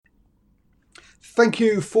Thank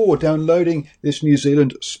you for downloading this New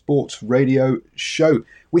Zealand Sports Radio show.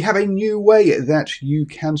 We have a new way that you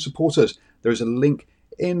can support us. There is a link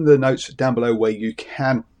in the notes down below where you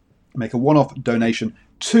can make a one-off donation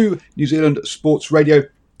to New Zealand Sports Radio.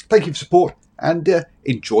 Thank you for support and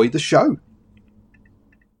enjoy the show.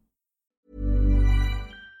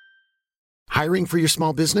 Hiring for your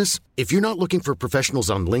small business? If you're not looking for professionals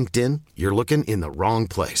on LinkedIn, you're looking in the wrong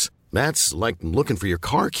place. That's like looking for your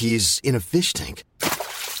car keys in a fish tank.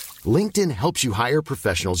 LinkedIn helps you hire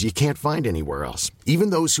professionals you can't find anywhere else, even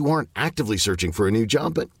those who aren't actively searching for a new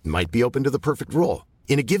job but might be open to the perfect role.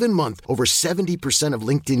 In a given month, over 70% of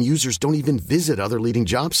LinkedIn users don't even visit other leading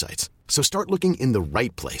job sites. So start looking in the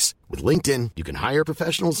right place. With LinkedIn, you can hire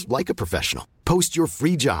professionals like a professional. Post your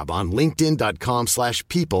free job on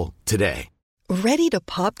linkedin.com/people today. Ready to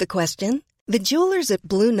pop the question? The jewelers at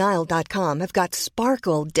BlueNile.com have got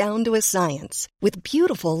sparkle down to a science with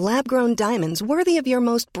beautiful lab-grown diamonds worthy of your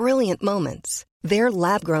most brilliant moments. Their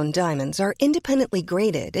lab-grown diamonds are independently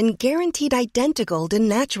graded and guaranteed identical to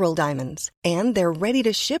natural diamonds, and they're ready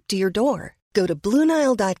to ship to your door. Go to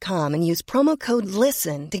BlueNile.com and use promo code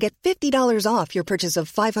LISTEN to get $50 off your purchase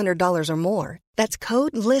of $500 or more. That's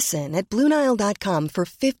code LISTEN at BlueNile.com for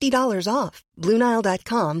 $50 off.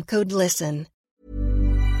 BlueNile.com, code LISTEN.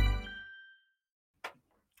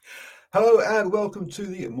 Hello and welcome to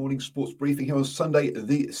the morning sports briefing here on Sunday,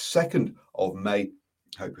 the 2nd of May.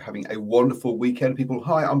 Hope you're having a wonderful weekend, people.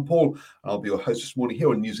 Hi, I'm Paul, and I'll be your host this morning here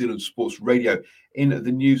on New Zealand Sports Radio. In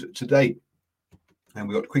the news today, and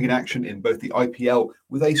we got quick in action in both the IPL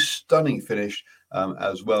with a stunning finish,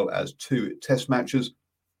 as well as 2 test matches.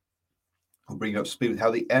 I'll bring you up to speed with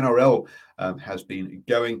how the NRL has been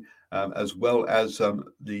going, as well as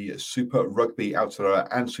the Super Rugby Aotearoa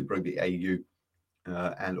and Super Rugby AU.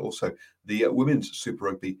 And also the Women's Super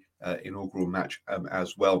Rugby inaugural match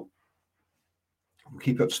as well. We'll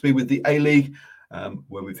keep up to speed with the A-League,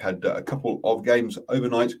 where we've had a couple of games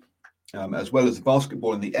overnight, as well as the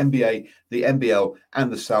basketball in the NBA, the NBL,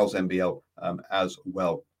 and the Sal's NBL as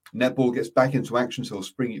well. Netball gets back into action, so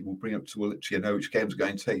we'll let you know which games are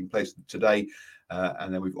going to take place today.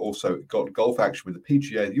 And then we've also got golf action with the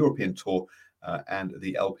PGA, the European Tour, and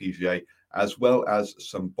the LPGA, as well as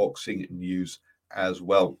some boxing news as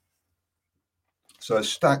well. So a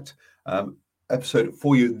stacked episode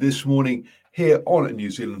for you this morning here on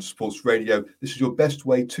New Zealand Sports Radio. This is your best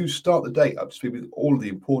way to start the day up to speed with all of the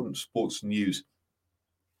important sports news.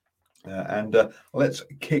 And let's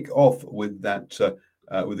kick off with that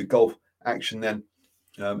with the golf action then.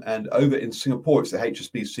 And over in Singapore, it's the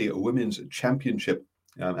HSBC Women's Championship.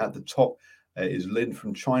 At the top is Lin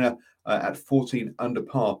from China at 14 under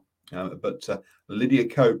par. But Lydia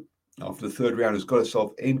Ko, after the third round, has got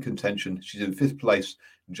herself in contention. She's in 5th place,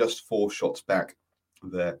 just 4 shots back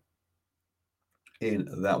there in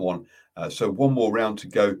that one. So one more round to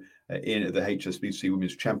go in the HSBC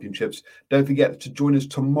Women's Championships. Don't forget to join us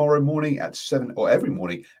tomorrow morning at 7, or every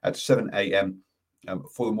morning at 7 a.m.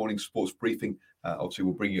 For the morning sports briefing. Obviously,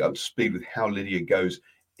 we'll bring you up to speed with how Lydia goes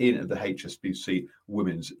in the HSBC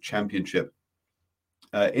Women's Championship.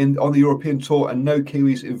 On the European Tour, and no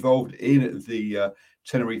Kiwis involved in the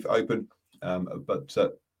Tenerife Open, but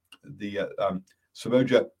the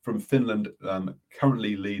Samoja from Finland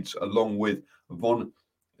currently leads, along with Von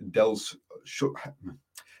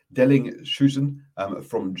Dellinghusen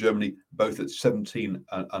from Germany, both at 17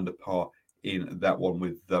 under par in that one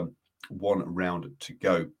with 1 round to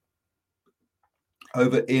go.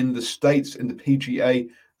 Over in the States, in the PGA,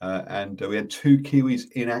 and we had 2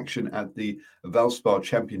 Kiwis in action at the Valspar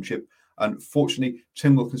Championship. Unfortunately,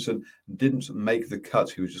 Tim Wilkinson didn't make the cut.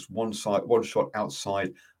 He was just one shot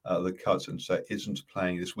outside the cut, and so isn't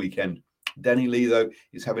playing this weekend. Danny Lee, though,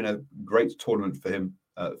 is having a great tournament for him.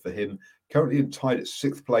 Currently tied at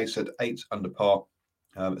 6th place at 8 under par,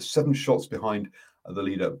 7 shots behind the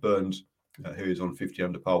leader Burns, who is on 50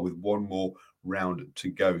 under par with 1 more round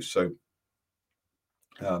to go. So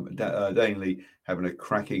Danny Lee having a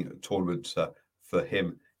cracking tournament for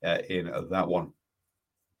him in that one.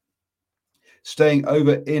 Staying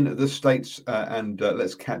over in the States, and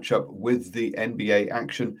let's catch up with the NBA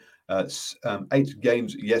action. 8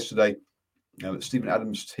 games yesterday. Steven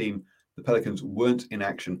Adams' team, the Pelicans, weren't in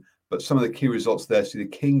action, but some of the key results there. See, the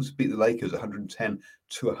Kings beat the Lakers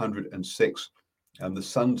 110-106. The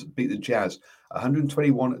Suns beat the Jazz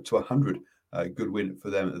 121-100. Good win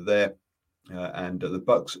for them there. And the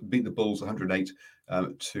Bucks beat the Bulls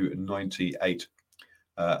 108-98.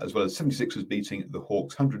 As well as 76ers beating the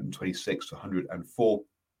Hawks 126-104.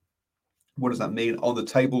 What does that mean on the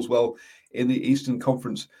tables? Well, in the Eastern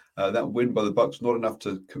Conference, that win by the Bucks not enough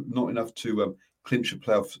to clinch a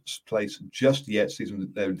playoff place just yet.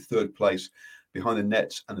 Season they're in third place behind the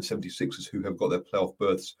Nets and the 76ers, who have got their playoff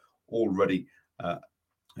berths already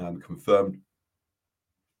confirmed.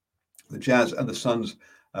 The Jazz and the Suns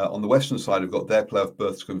on the Western side have got their playoff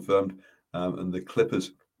berths confirmed, and the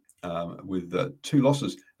Clippers, with 2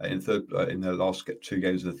 losses in their last 2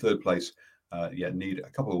 games in the third place, need a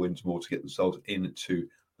couple of wins more to get themselves into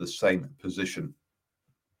the same position.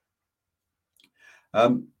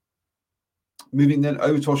 Moving then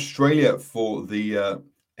over to Australia for the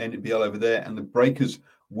NBL over there, and the Breakers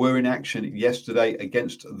were in action yesterday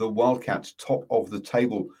against the Wildcats, top of the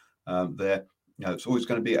table there. It's always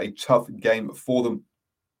going to be a tough game for them,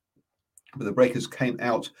 but the Breakers came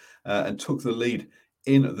out and took the lead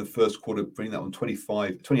in the first quarter, bringing that on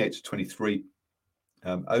 28 to 23,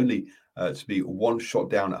 only to be 1 shot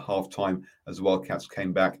down at halftime as the Wildcats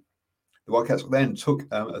came back. The Wildcats then took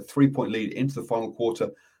a 3-point lead into the final quarter,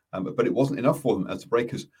 but it wasn't enough for them as the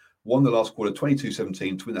Breakers won the last quarter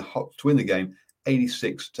 22-17 to win the game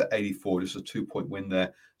 86-84, just a 2-point win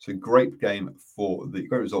there. So great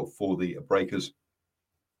result for the Breakers.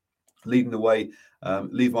 Leading the way,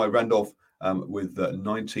 Levi Randolph with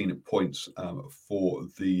 19 points for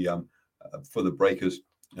the Breakers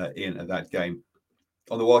in that game.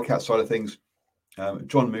 On the Wildcat side of things,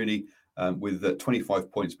 John Mooney with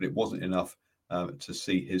 25 points, but it wasn't enough to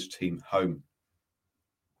see his team home.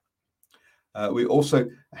 We also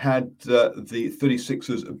had the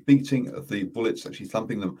 36ers beating the Bullets, actually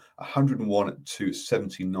thumping them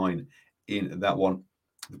 101-79 in that one.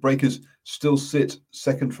 The Breakers still sit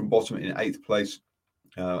second from bottom in 8th place,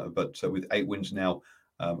 but with 8 wins now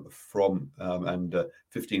and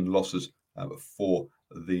 15 losses for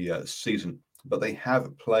the season. But they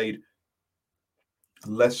have played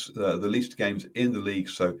the least games in the league,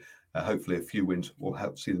 so hopefully a few wins will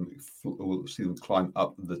see them climb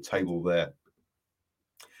up the table there.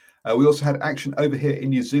 We also had action over here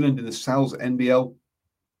in New Zealand in the Sal's NBL.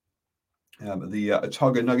 The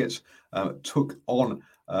Otago Nuggets took on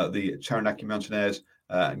the Taranaki Mountaineers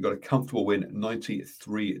and got a comfortable win,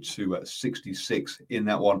 93-66 in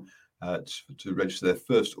that one to register their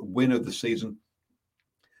first win of the season.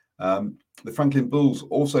 The Franklin Bulls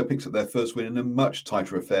also picked up their first win in a much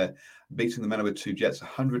tighter affair, beating the Manawatu Jets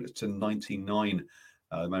 100-99.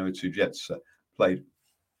 The Manawatu Jets played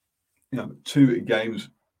 2 games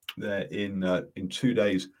there in 2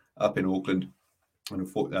 days up in Auckland, and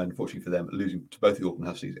unfortunately for them, losing to both the Auckland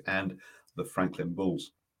Huskies and the Franklin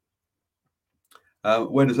Bulls.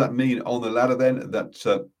 Where does that mean on the ladder then?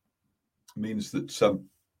 That means that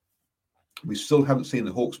we still haven't seen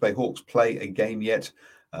the Hawke's Bay Hawks play a game yet,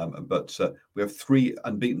 but we have 3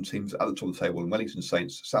 unbeaten teams at the top of the table: Wellington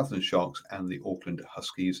Saints, Southland Sharks, and the Auckland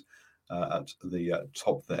Huskies at the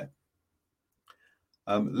top there.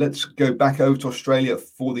 Let's go back over to Australia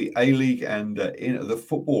for the A-League and in the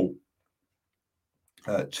football.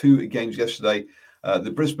 2 games yesterday.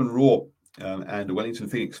 The Brisbane Roar and Wellington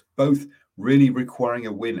Phoenix both really requiring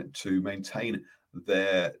a win to maintain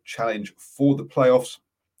their challenge for the playoffs.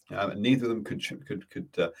 Neither of them could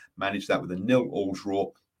manage that with a 0-0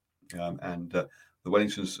 draw. And the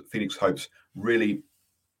Wellington Phoenix hopes really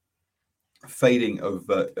fading of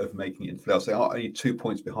making it into the playoffs. They are only 2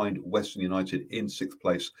 points behind Western United in 6th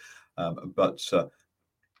place, but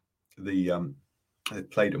they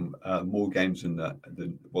played more games than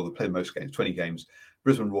they played most games, 20 games.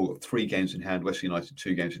 Brisbane Roar got 3 games in hand, Western United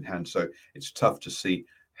 2 games in hand. So it's tough to see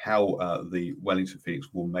how the Wellington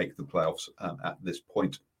Phoenix will make the playoffs at this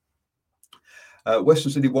point.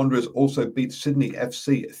 Western Sydney Wanderers also beat Sydney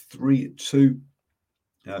FC 3-2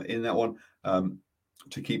 in that one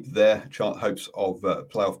to keep their hopes of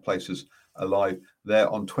playoff places alive. They're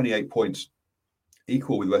on 28 points,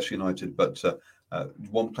 equal with Western United, but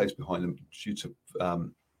 1 place behind them due to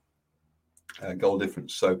goal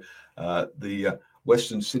difference. So the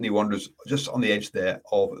Western Sydney Wanderers just on the edge there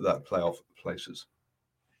of that playoff places.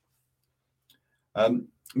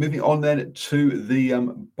 Moving on then to the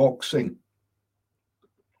boxing.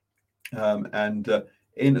 And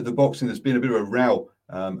in the boxing, there's been a bit of a row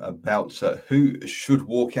about who should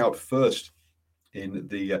walk out first in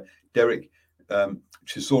the Derek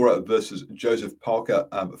Chisora versus Joseph Parker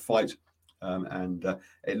fight. And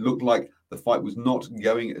it looked like the fight was not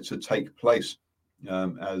going to take place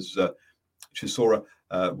as Chisora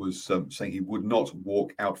was saying he would not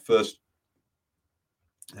walk out first.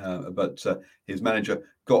 But his manager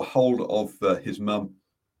got hold of his mum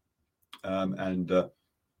and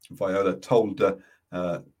Viola told her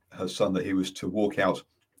son that he was to walk out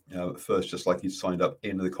first, just like he signed up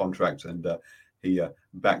in the contract, and he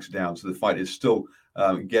backed down. So the fight is still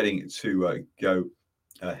getting to go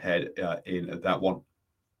ahead in that one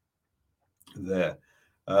there.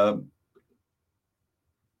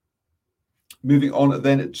 Moving on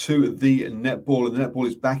then to the netball. The netball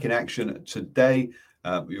is back in action today.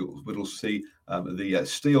 We'll see the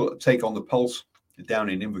Steel take on the Pulse down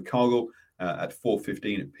in Invercargill at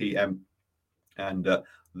 4:15 p.m. and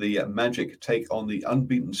the Magic take on the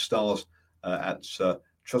Unbeaten Stars at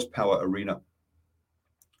Trust Power Arena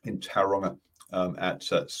in Tauranga at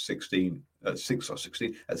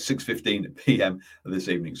 6:15 p.m. this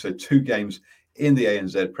evening. So 2 games in the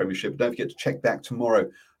ANZ Premiership. Don't forget to check back tomorrow,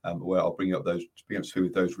 where I'll bring up through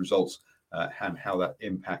those results and how that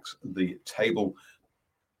impacts the table.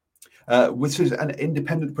 This is an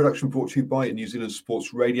independent production brought to you by New Zealand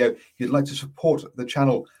Sports Radio. If you'd like to support the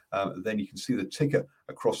channel, then you can see the ticker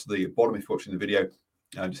across the bottom if you're watching the video.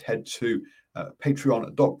 Just head to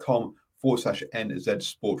patreon.com/NZ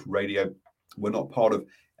Sport Radio. We're not part of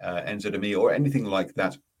NZME or anything like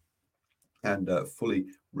that, and fully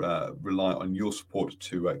rely on your support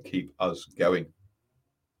to keep us going.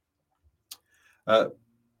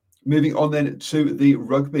 Moving on then to the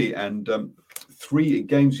rugby, and 3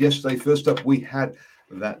 games yesterday. First up, we had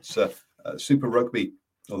that Super Rugby,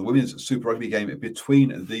 or the Women's Super Rugby game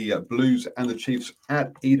between the Blues and the Chiefs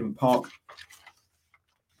at Eden Park.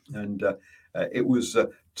 And it was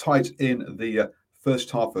tight in the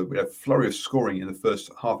first half. We had a flurry of scoring in the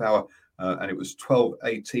first half hour, and it was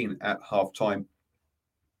 12-18 at half time.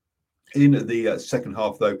 In the second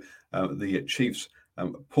half, though, the Chiefs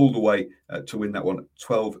pulled away to win that one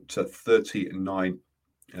 12-39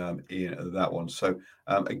 in that one. So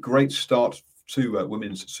a great start to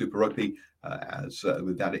Women's Super Rugby as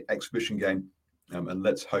with that exhibition game. And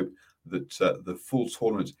let's hope that the full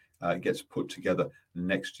tournament gets put together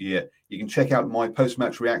next year. You can check out my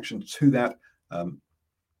post-match reaction to that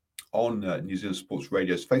on New Zealand Sports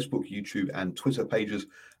Radio's Facebook, YouTube, and Twitter pages.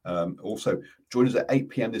 Also, join us at 8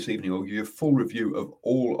 p.m. this evening. I'll give you a full review of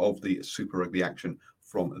all of the Super Rugby action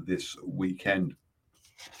from this weekend.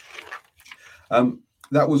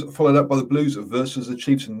 That was followed up by the Blues versus the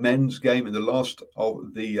Chiefs men's game in the last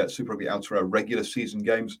of the Super Rugby Aotearoa regular season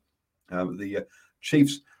games. The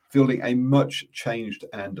Chiefs fielding a much changed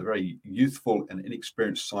and a very youthful and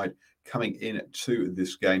inexperienced side coming into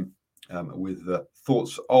this game with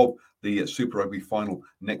thoughts of the Super Rugby final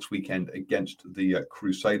next weekend against the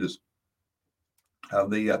Crusaders.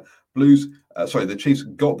 The Chiefs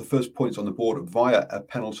got the first points on the board via a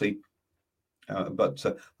penalty, but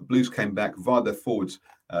the Blues came back via their forwards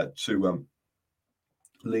to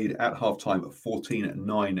lead at halftime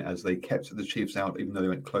 14-9 as they kept the Chiefs out, even though they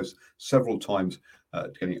went close several times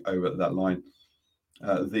getting over that line.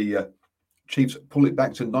 The Chiefs pull it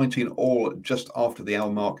back to 19-all just after the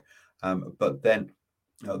hour mark, but then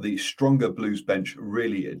the stronger Blues bench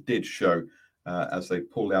really did show as they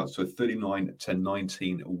pulled out to a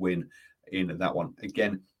 39-19 win in that one.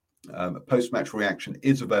 Again, post-match reaction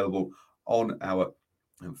is available on our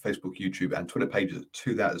Facebook, YouTube, and Twitter pages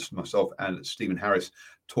to that, as myself and Stephen Harris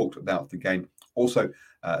talked about the game. Also,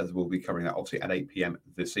 as we'll be covering that obviously at 8 p.m.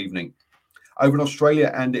 this evening. Over in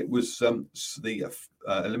Australia, and it was the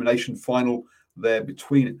elimination final there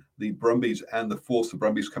between the Brumbies and the Force. The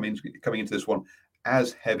Brumbies coming into this one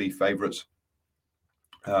as heavy favourites,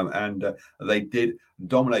 and they did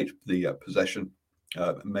dominate the possession,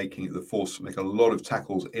 making the Force make a lot of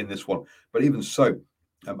tackles in this one. But even so,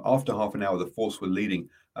 after half an hour, the Force were leading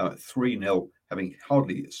 3-0, having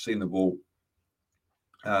hardly seen the ball.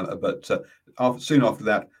 But soon after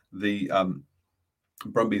that, the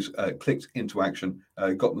Brumbies clicked into action,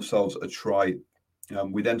 got themselves a try.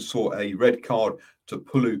 We then saw a red card to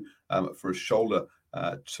Pulu for a shoulder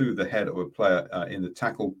to the head of a player in the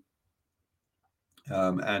tackle.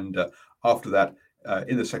 And after that,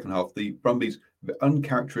 in the second half, the Brumbies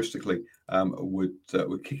uncharacteristically were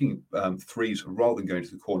kicking threes rather than going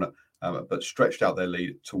to the corner, but stretched out their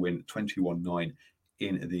lead to win 21-9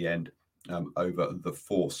 in the end over the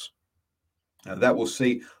Force. That will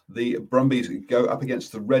see the Brumbies go up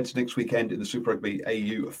against the Reds next weekend in the Super Rugby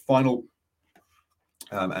AU final.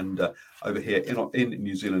 And over here in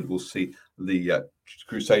New Zealand, we'll see the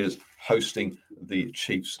Crusaders hosting the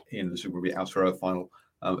Chiefs in the Super Rugby Aotearoa final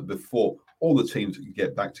before all the teams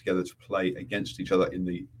get back together to play against each other in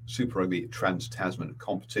the Super Rugby Trans-Tasman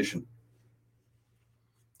competition.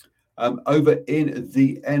 Over in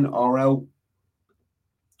the NRL,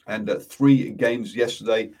 and 3 games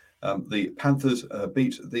yesterday, the Panthers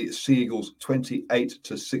beat the Sea Eagles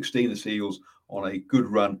 28-16. The Sea Eagles on a good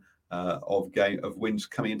run of wins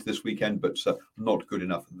coming into this weekend, but not good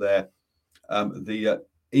enough there. The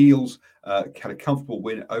Eels had a comfortable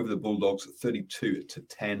win over the Bulldogs,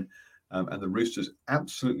 32-10. and the Roosters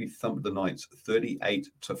absolutely thumped the Knights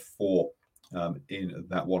 38-4 in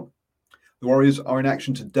that one. The Warriors are in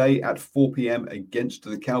action today at 4 p.m. against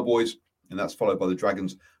the Cowboys, and that's followed by the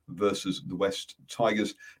Dragons versus the West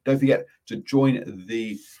Tigers. Don't forget to join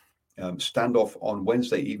the standoff on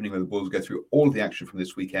Wednesday evening, where the Bulls go through all of the action from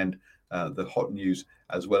this weekend, the hot news,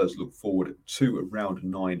 as well as look forward to round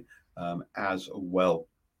 9 as well.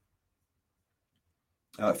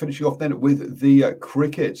 Finishing off then with the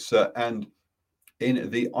crickets, and in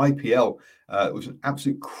the IPL, it was an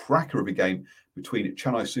absolute cracker of a game between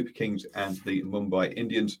Chennai Super Kings and the Mumbai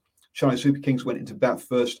Indians. Chennai Super Kings went into bat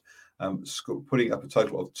first, putting up a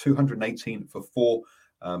total of 218 for 4.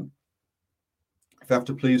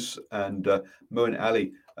 Fafter and Moeen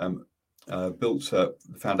Ali built the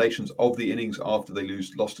foundations of the innings after they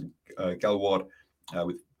lost to Galwad,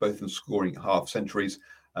 with both of them scoring half centuries.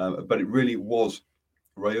 But it really was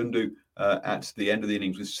Rayundu at the end of the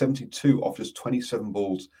innings with 72 off just 27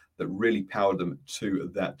 balls that really powered them to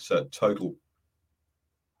that total.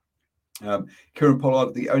 Kieran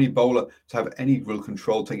Pollard, the only bowler to have any real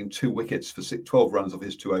control, taking 2 wickets for 12 runs of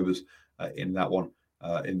his 2 overs in that one,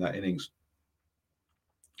 in that innings.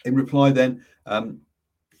 In reply then to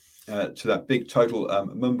that big total,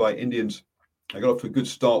 Mumbai Indians got off to a good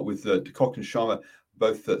start with De Kock and Sharma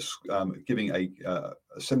both giving a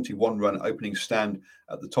 71-run opening stand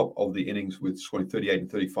at the top of the innings, with scoring 38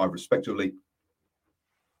 and 35 respectively.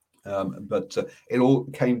 But it all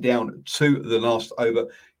came down to the last over.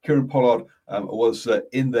 Kieran Pollard was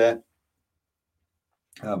in there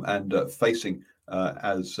and facing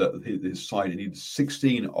as his side. He needed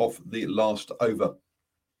 16 off the last over.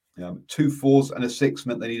 2 4s and a 6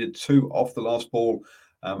 meant they needed 2 off the last ball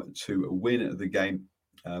to win the game.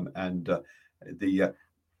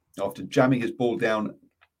 After jamming his ball down,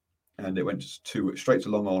 and it went straight to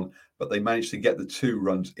long on, but they managed to get the 2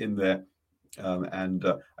 runs in there, and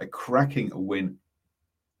a cracking win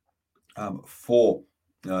for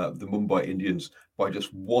the Mumbai Indians by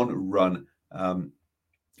just 1 run,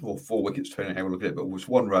 or 4 wickets, depending on how we look at it, but was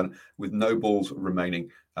 1 run with no balls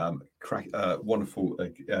remaining. Wonderful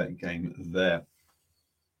game there.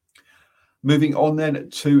 Moving on then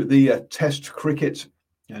to the Test cricket,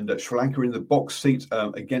 and Sri Lanka in the box seat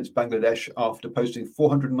against Bangladesh after posting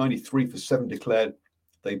 493 for 7 declared.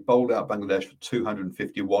 They bowled out Bangladesh for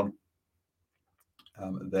 251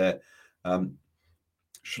 there.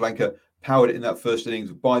 Sri Lanka powered in that first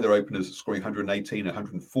innings by their openers, scoring 118,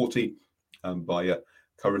 140 by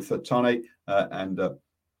Karuthane and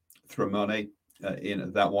Thramane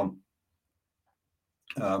in that one.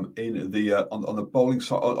 In the on the bowling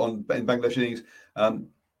side, in Bangladesh innings,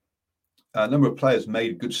 a number of players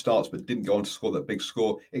made good starts but didn't go on to score that big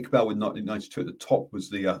score. Iqbal with 92 at the top was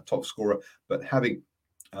the top scorer, but having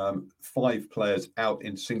 5 players out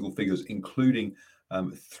in single figures, including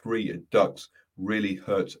 3 ducks, really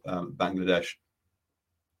hurt Bangladesh.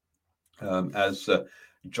 As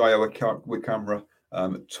Jaya Wikamra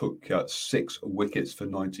took 6 wickets for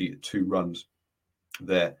 92 runs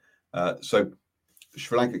there. So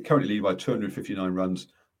Sri Lanka currently lead by 259 runs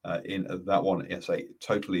in that one. Yes,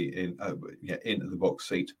 totally in the box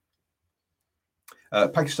seat.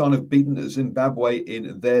 Pakistan have beaten Zimbabwe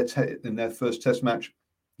in their first Test match.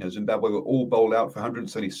 Zimbabwe were all bowled out for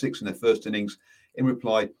 176 in their first innings. In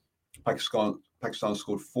reply, Pakistan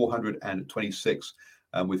scored 426,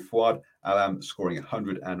 with Fuad Alam scoring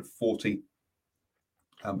 140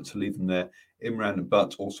 to leave them there. Imran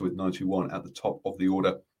Butt also with 91 at the top of the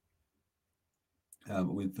order,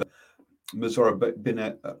 with Mazara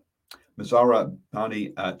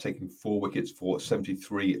Bani taking 4 wickets for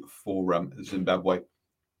 73 for Zimbabwe.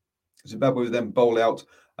 Zimbabwe would then bowl out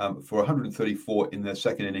for 134 in their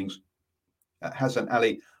second innings. Hassan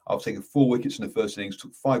Ali, after taking 4 wickets in the first innings,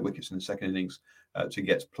 took 5 wickets in the second innings to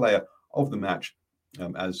get player of the match,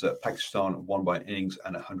 as Pakistan won by innings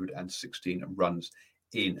and 116 runs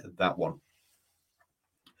in that one.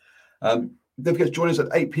 Don't forget to join us at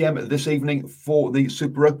 8 p.m. this evening for the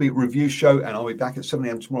Super Rugby review show, and I'll be back at 7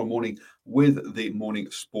 a.m. tomorrow morning with the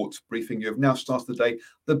morning sports briefing. You have now started the day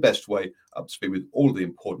the best way, up to speed with all of the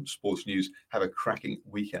important sports news. Have a cracking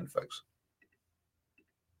weekend, folks.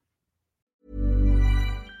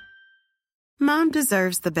 Mom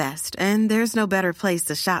deserves the best, and there's no better place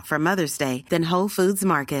to shop for Mother's Day than Whole Foods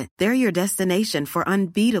Market. They're your destination for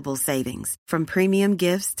unbeatable savings, from premium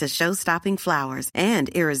gifts to show-stopping flowers and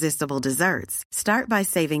irresistible desserts. Start by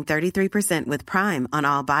saving 33% with Prime on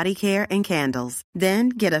all body care and candles. Then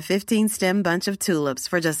get a 15-stem bunch of tulips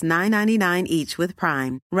for just $9.99 each with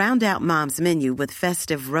Prime. Round out Mom's menu with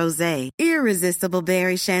festive rosé, irresistible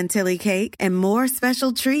berry chantilly cake, and more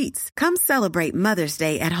special treats. Come celebrate Mother's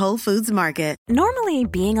Day at Whole Foods Market. Normally,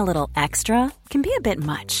 being a little extra can be a bit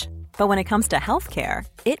much. But when it comes to healthcare,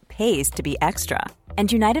 it pays to be extra. And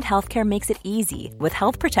United Healthcare makes it easy with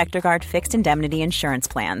Health Protector Guard fixed indemnity insurance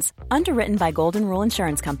plans. Underwritten by Golden Rule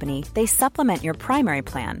Insurance Company, they supplement your primary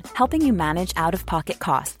plan, helping you manage out-of-pocket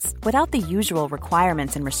costs without the usual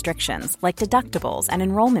requirements and restrictions like deductibles and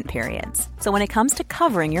enrollment periods. So when it comes to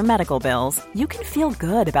covering your medical bills, you can feel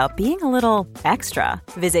good about being a little extra.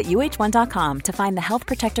 Visit uh1.com to find the Health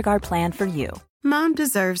Protector Guard plan for you. Mom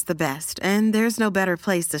deserves the best, and there's no better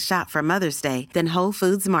place to shop for Mother's Day than Whole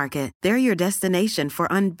Foods Market. They're your destination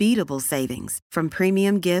for unbeatable savings, from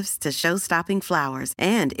premium gifts to show-stopping flowers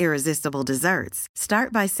and irresistible desserts.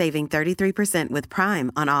 Start by saving 33% with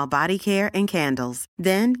Prime on all body care and candles.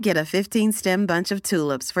 Then get a 15-stem bunch of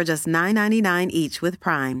tulips for just $9.99 each with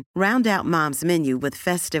Prime. Round out Mom's menu with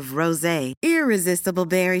festive rosé, irresistible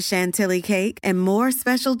berry chantilly cake, and more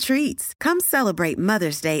special treats. Come celebrate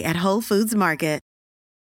Mother's Day at Whole Foods Market.